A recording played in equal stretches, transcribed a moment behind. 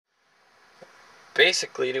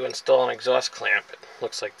basically, to install an exhaust clamp, it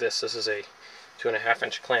looks like this. This is a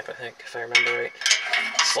 2.5-inch clamp, I think, if I remember right.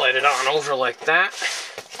 Slide it on over like that.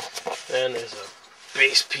 Then there's a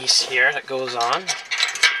base piece here that goes on.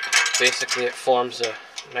 Basically, it forms a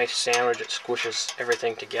nice sandwich. It squishes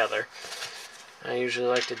everything together. I usually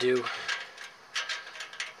like to do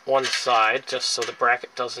one side just so the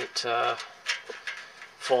bracket doesn't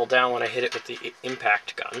fall down when I hit it with the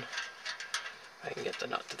impact gun. I can get the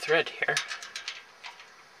nut to thread here.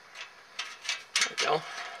 There we go.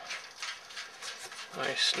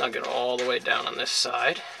 I snug it all the way down on this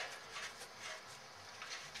side.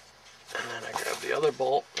 And then I grab the other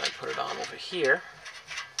bolt and I put it on over here.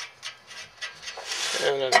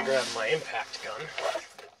 And then I grab my impact gun.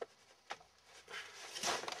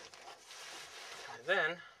 And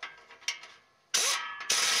then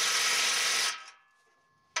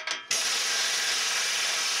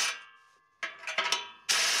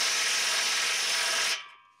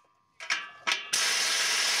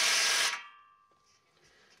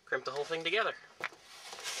crimp the whole thing together.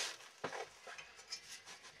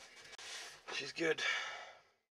 She's good.